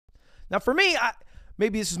Now, for me,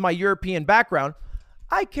 maybe this is my European background.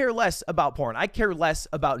 I care less about porn. I care less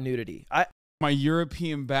about nudity. My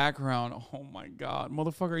European background. Oh my God.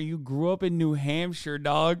 Motherfucker, you grew up in New Hampshire,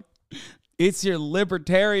 dog. It's your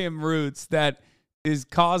libertarian roots that is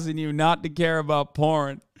causing you not to care about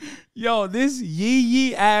porn. Yo, this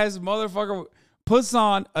yee ass motherfucker puts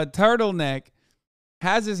on a turtleneck,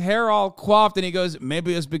 has his hair all coiffed, and he goes,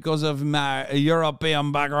 maybe it's because of my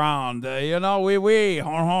European background. You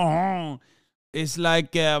know, It's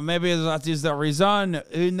like maybe that is the reason.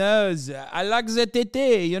 Who knows? I like the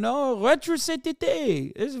tete, you know, retro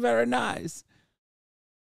tete. It's very nice.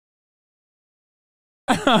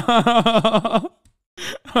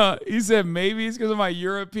 He said maybe it's because of my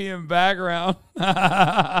European background.